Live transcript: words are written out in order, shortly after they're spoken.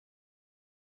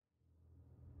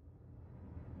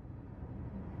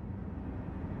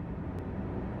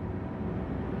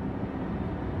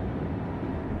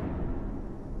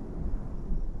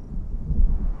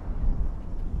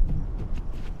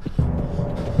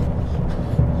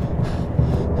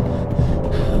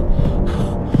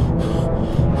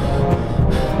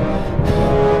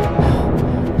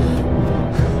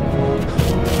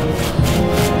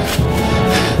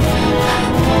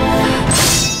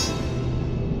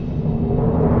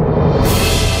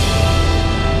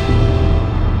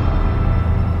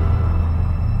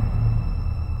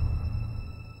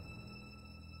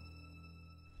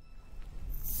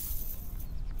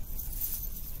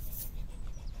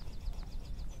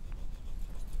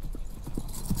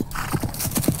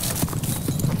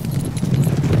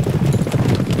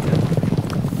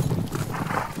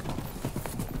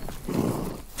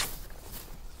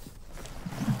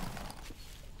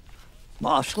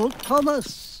Marshal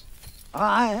Thomas.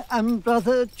 I am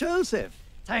Brother Joseph.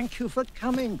 Thank you for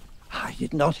coming. I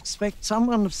did not expect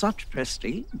someone of such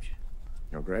prestige.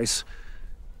 Your Grace.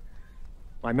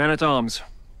 My men-at-arms.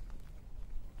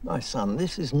 My son,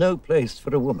 this is no place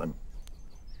for a woman.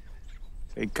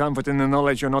 Take comfort in the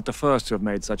knowledge you're not the first to have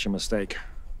made such a mistake.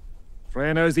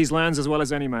 Freya knows these lands as well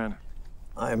as any man.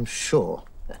 I am sure.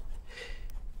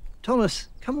 Thomas,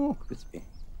 come walk with me.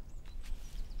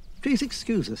 Please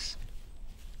excuse us.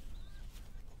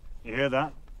 You hear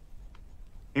that?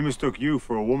 He mistook you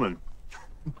for a woman.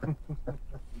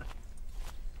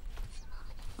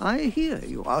 I hear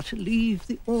you are to leave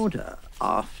the Order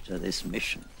after this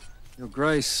mission. Your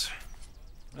Grace,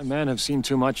 my men have seen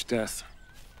too much death.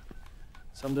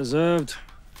 Some deserved,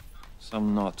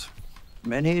 some not.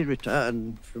 Many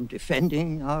return from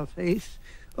defending our faith,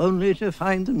 only to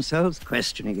find themselves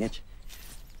questioning it.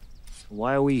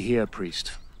 Why are we here,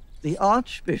 priest? The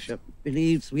Archbishop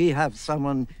believes we have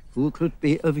someone who could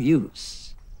be of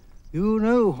use. You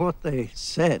know what they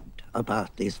said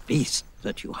about this beast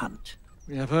that you hunt.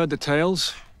 We have heard the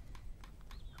tales.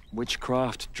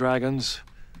 Witchcraft, dragons.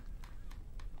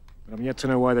 But I'm yet to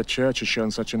know why the Church has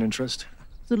shown such an interest.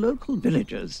 The local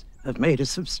villagers have made a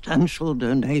substantial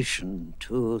donation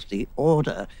to the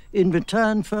Order in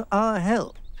return for our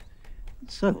help.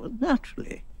 So,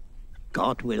 naturally,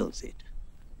 God wills it.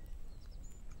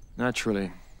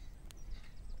 Naturally.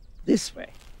 This way.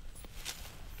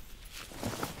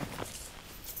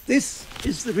 This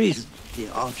is the reason the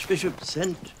Archbishop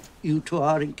sent you to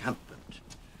our encampment.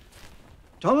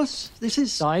 Thomas, this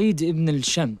is... Said ibn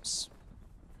al-Shams.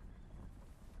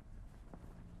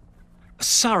 A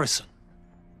Saracen?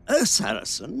 A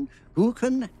Saracen who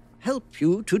can help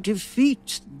you to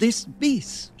defeat this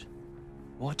beast.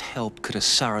 What help could a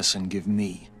Saracen give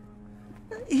me?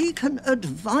 He can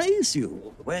advise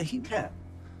you where he can.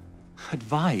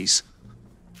 Advise?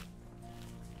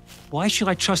 Why should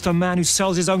I trust a man who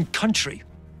sells his own country?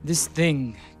 This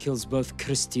thing kills both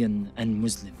Christian and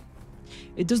Muslim.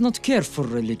 It does not care for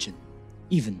religion,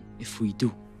 even if we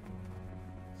do.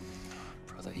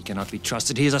 Brother, he cannot be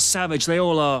trusted. He is a savage. They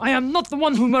all are. I am not the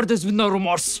one who murders with no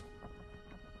remorse.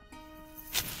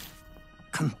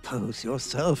 Compose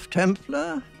yourself,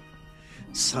 Templar.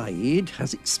 Said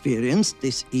has experienced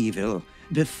this evil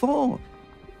before.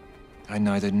 I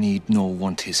neither need nor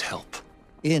want his help.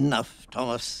 Enough,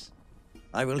 Thomas.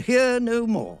 I will hear no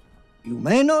more. You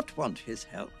may not want his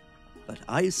help, but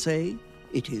I say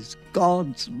it is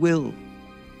God's will.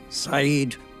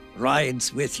 Said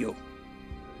rides with you.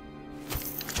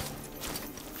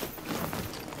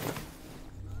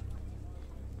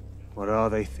 What are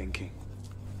they thinking?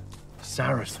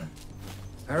 Saracen.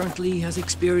 Apparently he has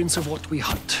experience of what we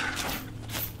hunt.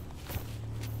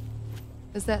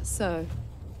 Is that so?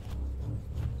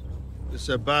 It's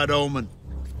a bad omen.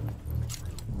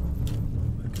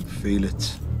 I can feel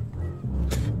it.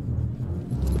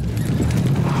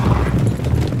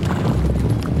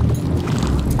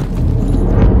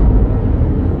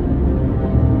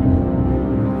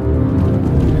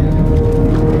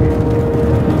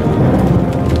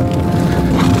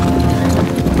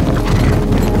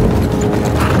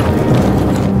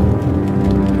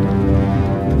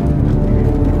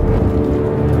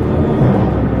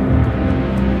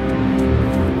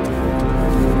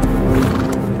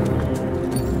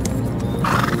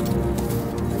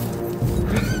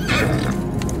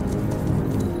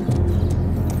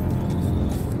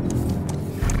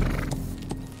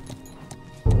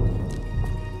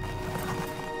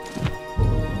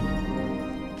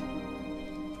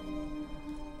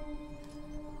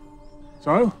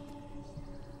 So?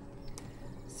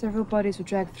 Several bodies were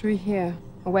dragged through here,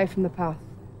 away from the path.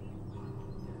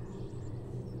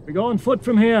 We go on foot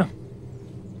from here.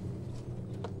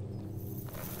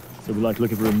 So we're like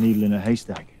looking for a needle in a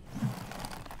haystack.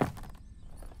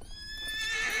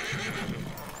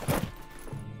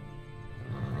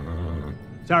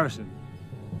 Saracen,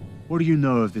 what do you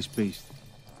know of this beast?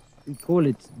 We call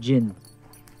it Jinn.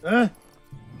 Huh?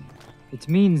 It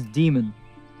means demon.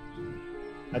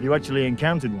 Have you actually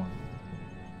encountered one?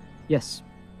 Yes.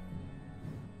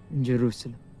 In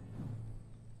Jerusalem.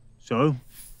 So?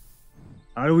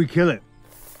 How do we kill it?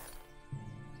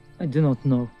 I do not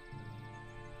know.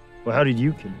 Well, how did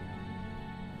you kill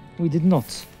it? We did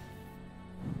not.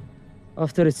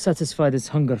 After it satisfied its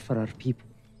hunger for our people,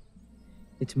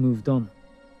 it moved on.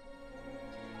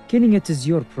 Killing it is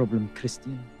your problem,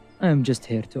 Christian. I am just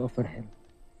here to offer help.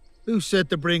 Who said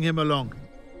to bring him along?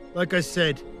 Like I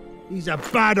said, he's a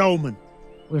bad omen.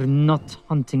 We're not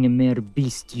hunting a mere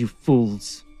beast, you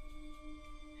fools.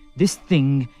 This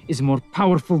thing is more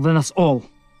powerful than us all.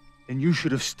 Then you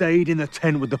should have stayed in the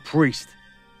tent with the priest.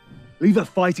 Leave the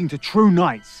fighting to true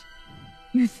knights.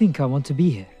 You think I want to be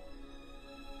here?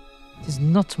 It is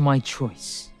not my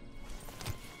choice.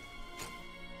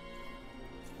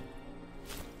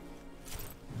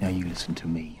 Now you listen to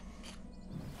me.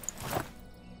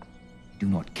 Do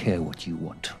not care what you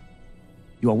want.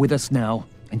 You are with us now,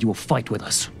 and you will fight with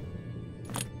us.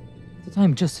 But I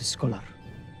am just a scholar.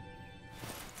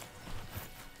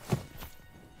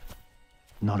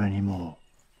 Not anymore.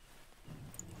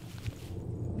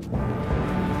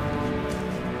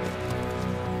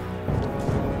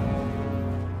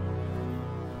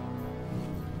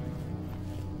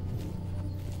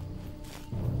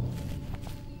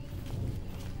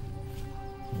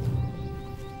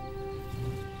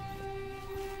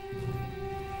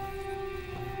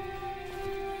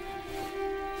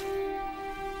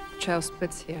 Trail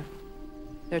splits here.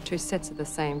 There are two sets of the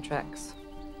same tracks.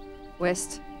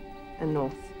 West and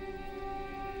north.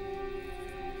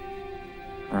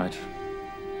 All right.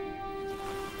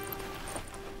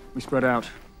 We spread out.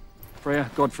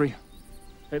 Freya, Godfrey,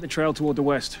 take the trail toward the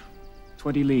west.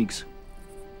 20 leagues.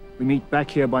 We meet back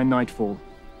here by nightfall.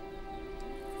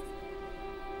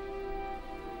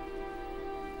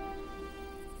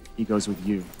 He goes with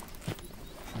you.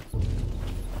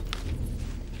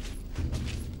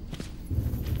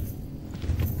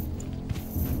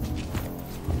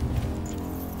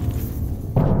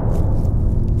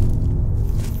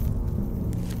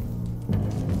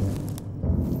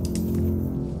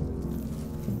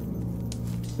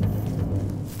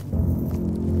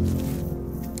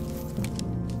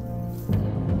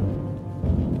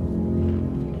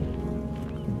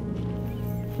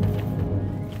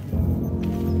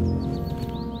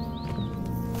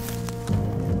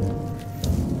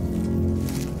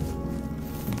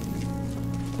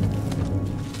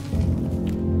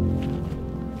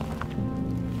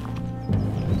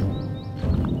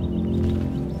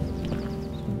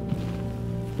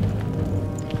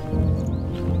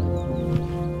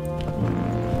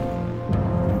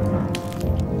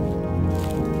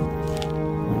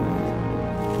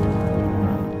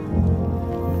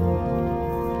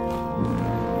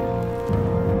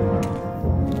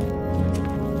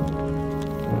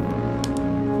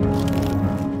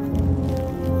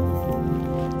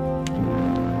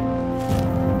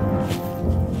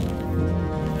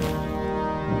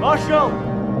 Marshal!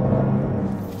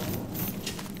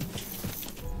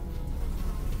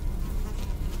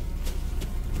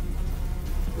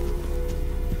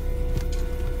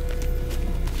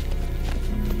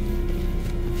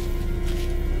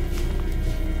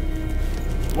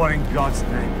 What in God's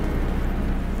name?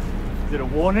 Is it a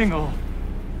warning or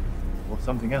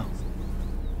something else?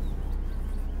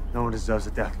 No one deserves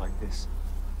a death like this.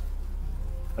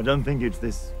 I don't think it's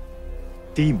this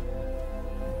demon.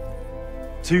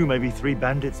 2, maybe 3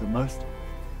 bandits at most.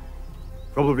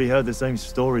 Probably heard the same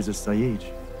stories as Saeed.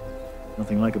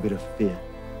 Nothing like a bit of fear.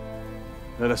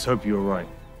 Let us hope you're right.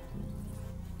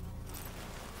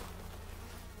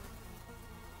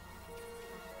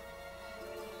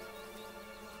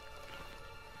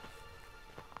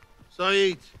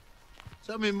 Saeed,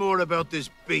 tell me more about this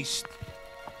beast.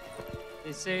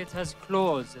 They say it has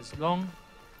claws as long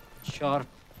and sharp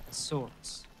as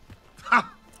swords.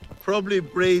 Ha! Probably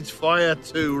breathes fire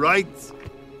too, right?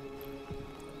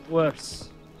 Worse.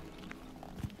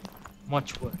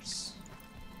 Much worse.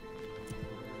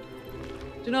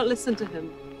 Do not listen to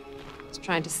him. He's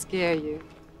trying to scare you.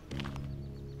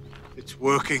 It's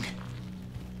working.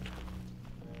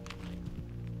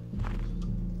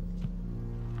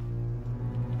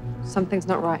 Something's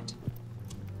not right.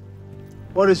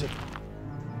 What is it?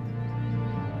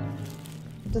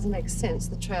 It doesn't make sense.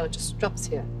 The trail just stops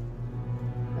here.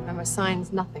 And there are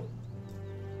signs, nothing.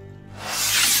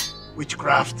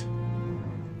 Witchcraft.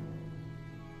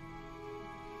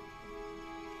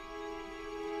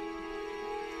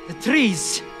 The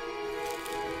trees!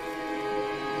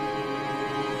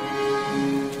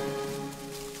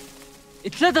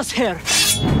 It led us here!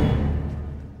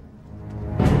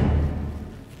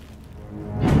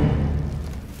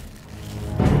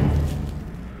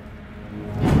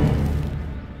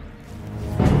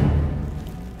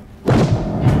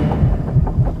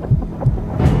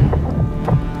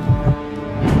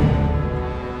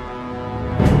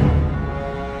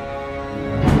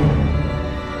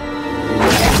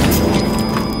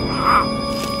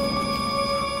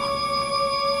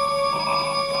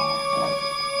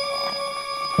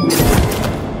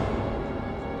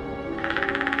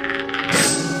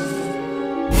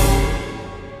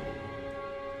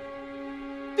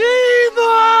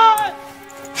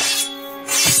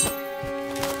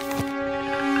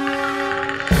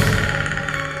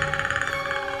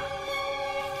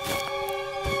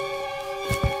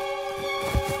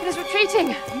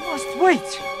 retreating! We must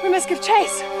wait! We must give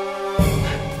chase!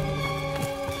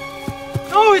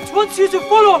 No, it wants you to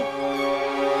follow!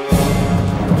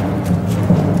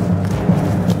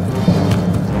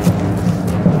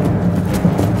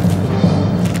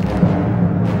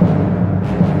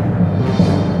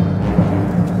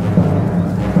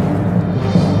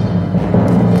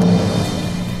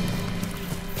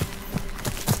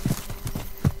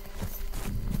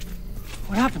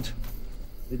 What happened?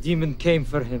 The demon came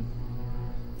for him.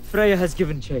 Freya has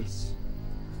given chase.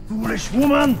 Foolish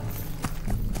woman!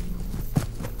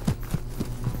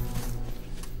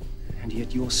 And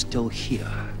yet you're still here.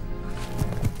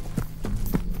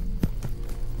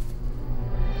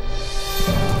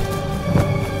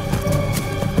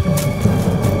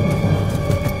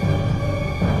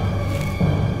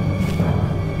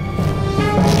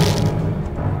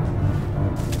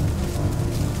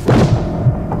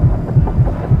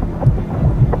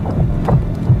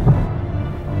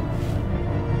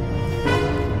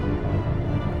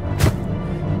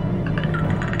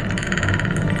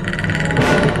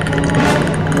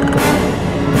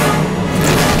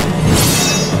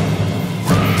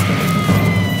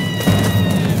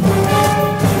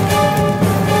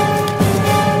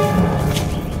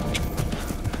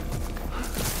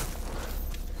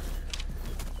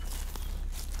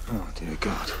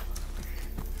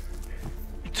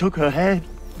 Took her head.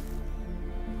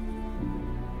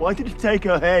 Why did it take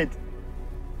her head?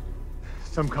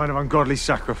 Some kind of ungodly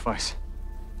sacrifice.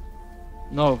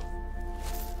 No.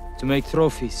 To make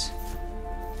trophies.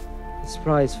 It's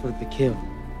prize for the kill.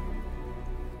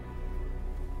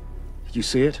 Did you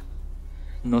see it?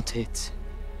 Not it.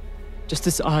 Just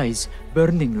his eyes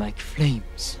burning like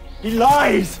flames. He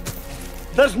lies!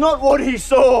 That's not what he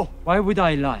saw! Why would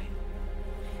I lie?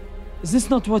 Is this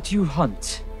not what you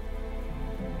hunt?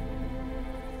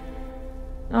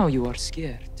 Now you are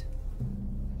scared.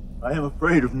 I am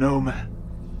afraid of no man.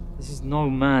 This is no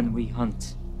man we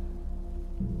hunt.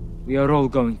 We are all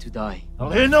going to die.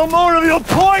 I'll hear no more of your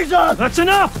poison! That's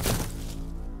enough!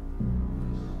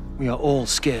 We are all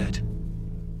scared.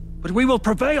 But we will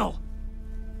prevail!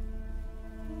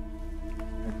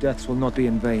 Our deaths will not be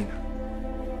in vain.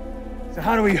 So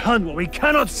how do we hunt what we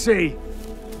cannot see?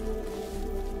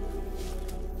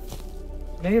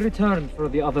 May return for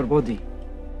the other body.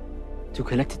 To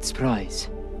collect its prize.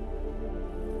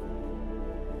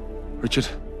 Richard,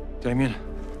 Damien.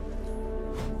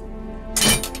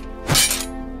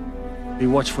 Be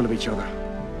watchful of each other.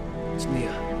 It's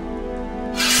near.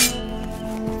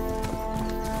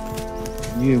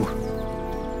 And you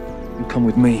come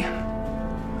with me.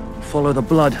 Follow the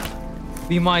blood.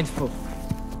 Be mindful.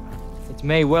 It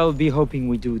may well be hoping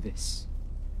we do this.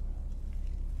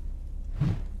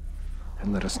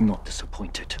 And let us not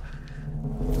disappoint it.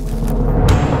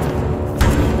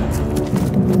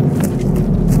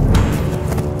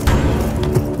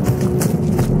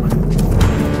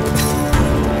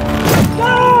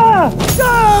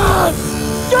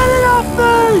 Get it off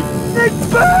me! It's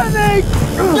burning!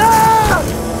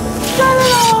 Get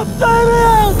it off,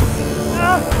 Damien!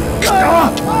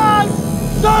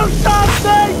 Don't stop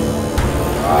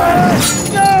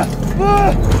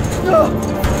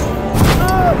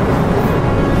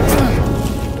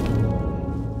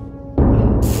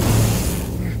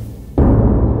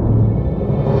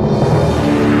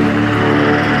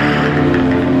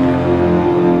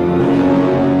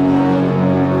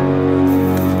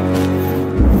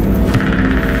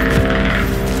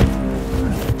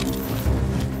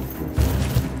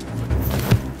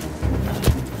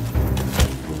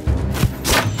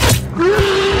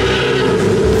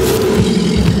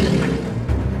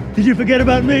Did you forget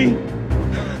about me?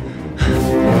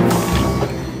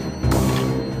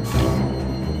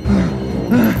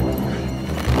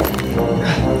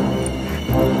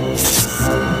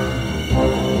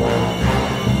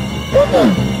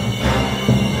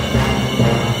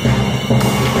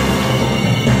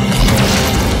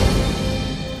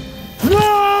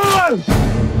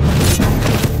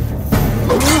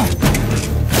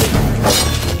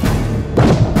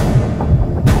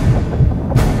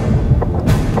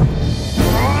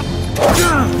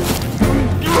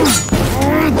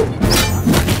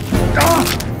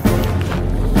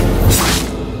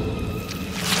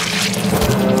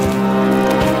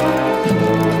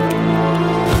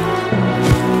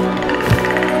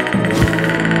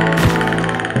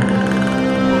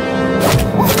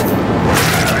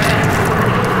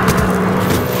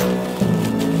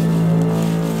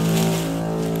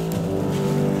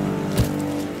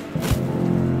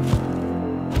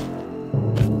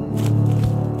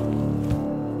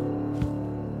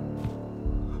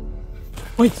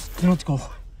 Wait, do not go.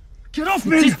 Get off It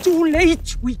me! is too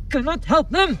late! We cannot help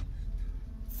them!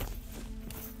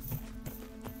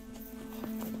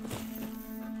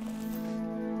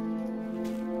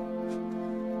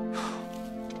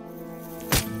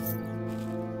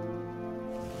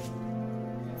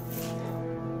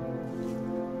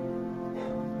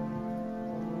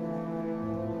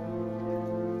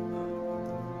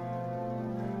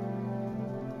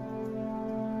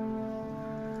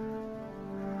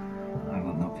 I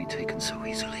will not be taken so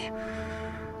easily.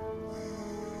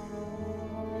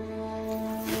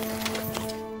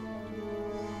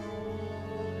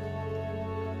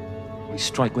 We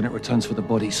strike when it returns for the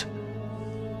bodies.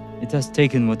 It has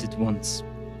taken what it wants.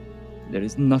 There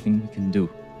is nothing we can do.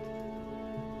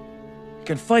 We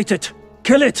can fight it!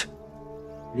 Kill it!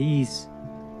 Please,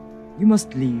 you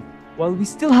must leave while we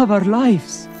still have our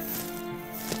lives.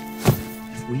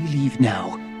 If we leave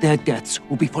now, their deaths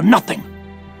will be for nothing!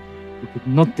 We could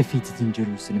not defeat it in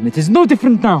Jerusalem. It is no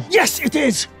different now. Yes, it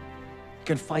is! We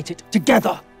can fight it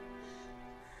together!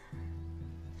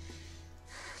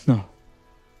 No.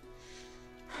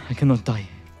 I cannot die.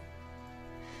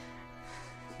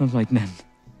 Not like men.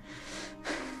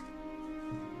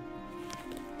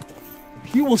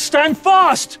 You will stand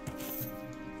fast!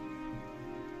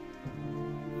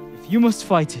 If you must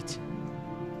fight it,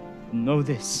 know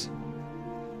this.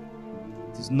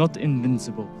 It is not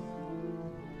invincible.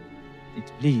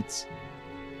 It bleeds.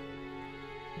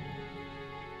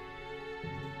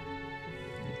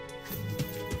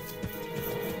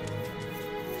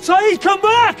 Saeed, come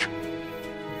back!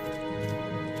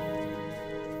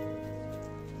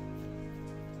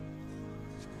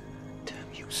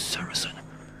 Damn you, Saracen.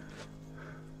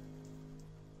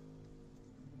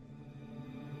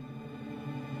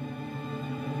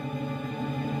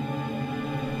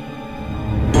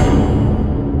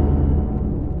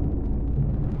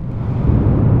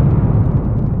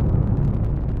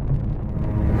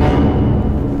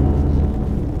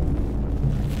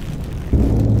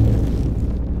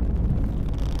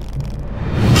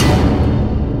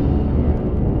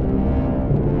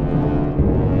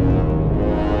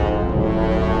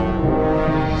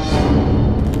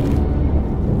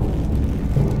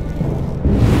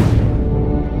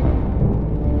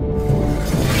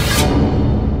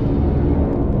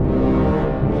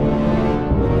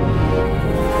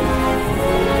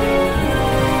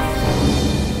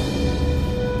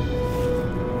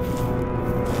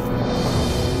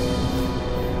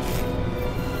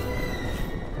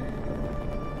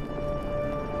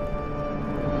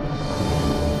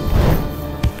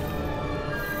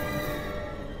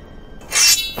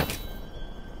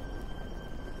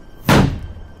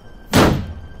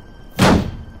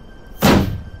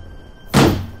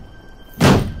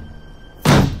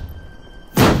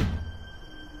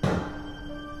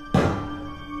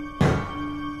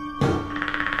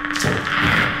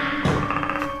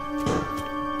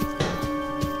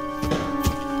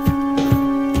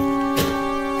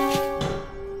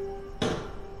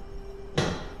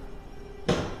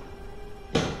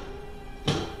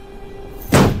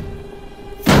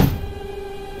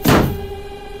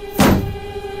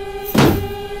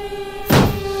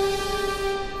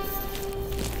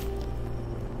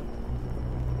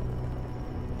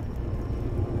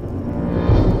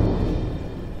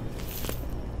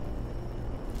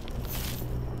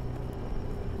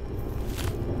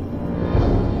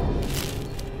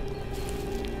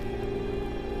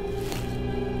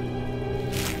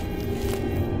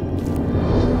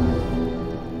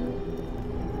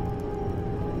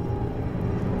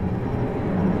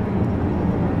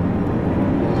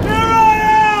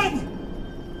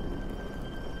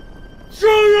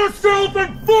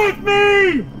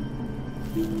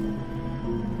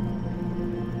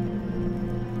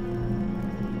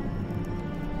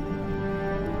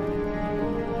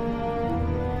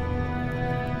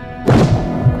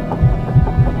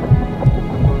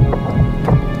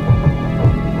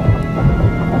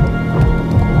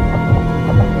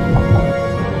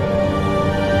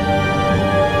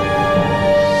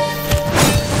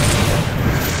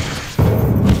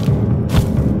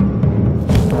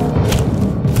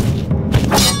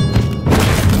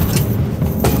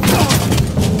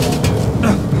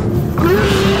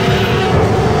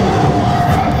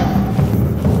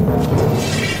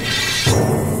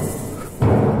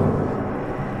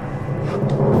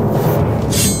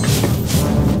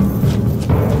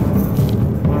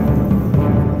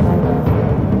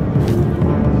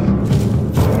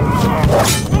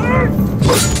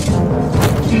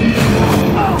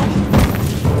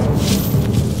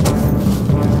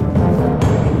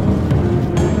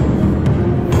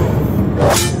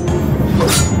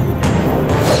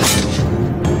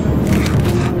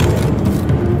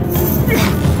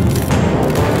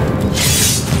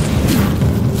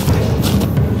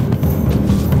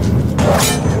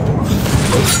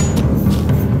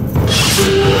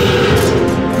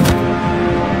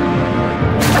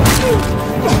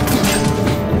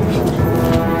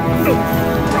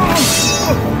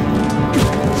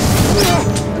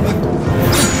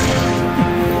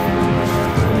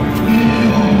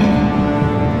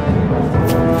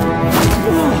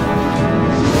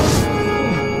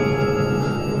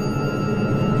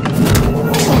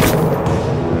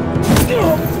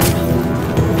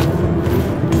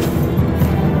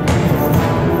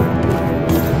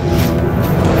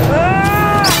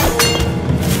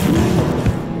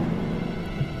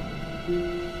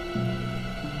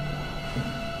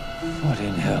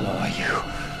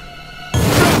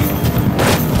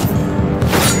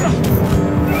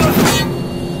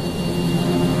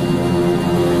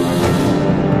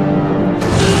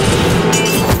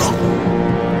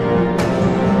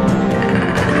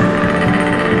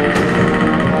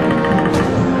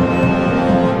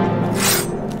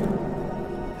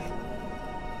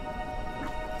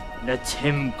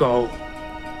 Go.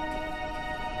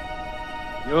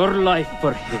 Your life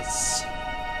for his.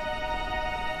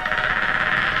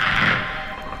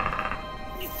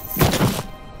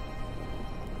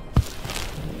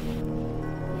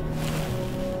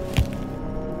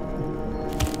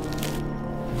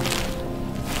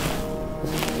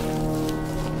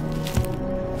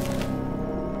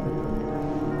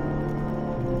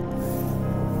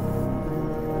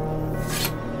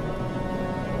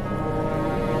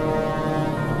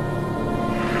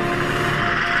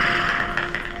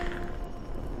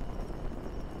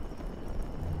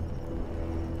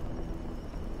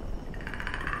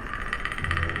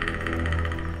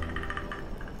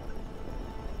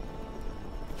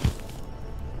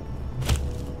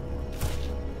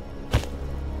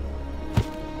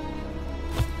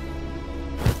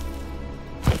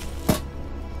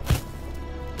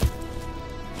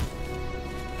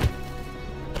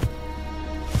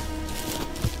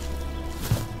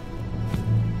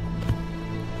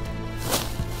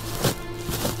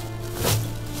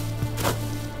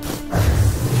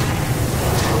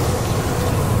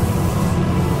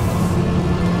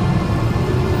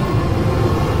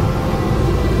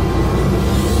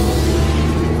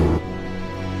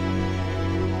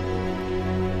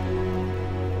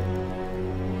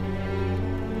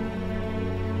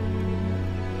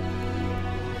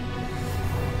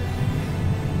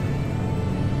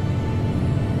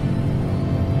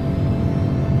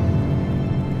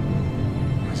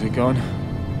 Is it gone?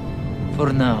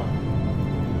 For now.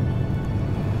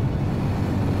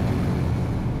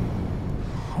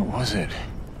 What was it?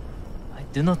 I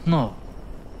do not know.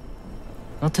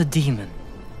 Not a demon.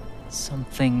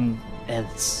 Something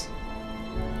else.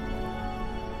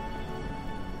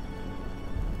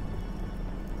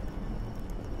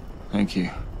 Thank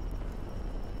you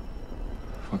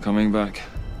for coming back.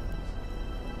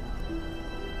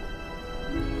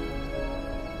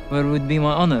 Where would be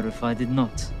my honor if I did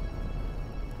not?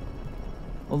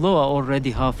 Although I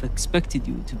already half expected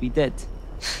you to be dead.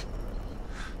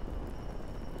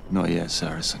 Not yet,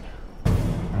 Saracen.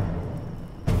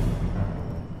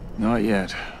 Not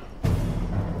yet.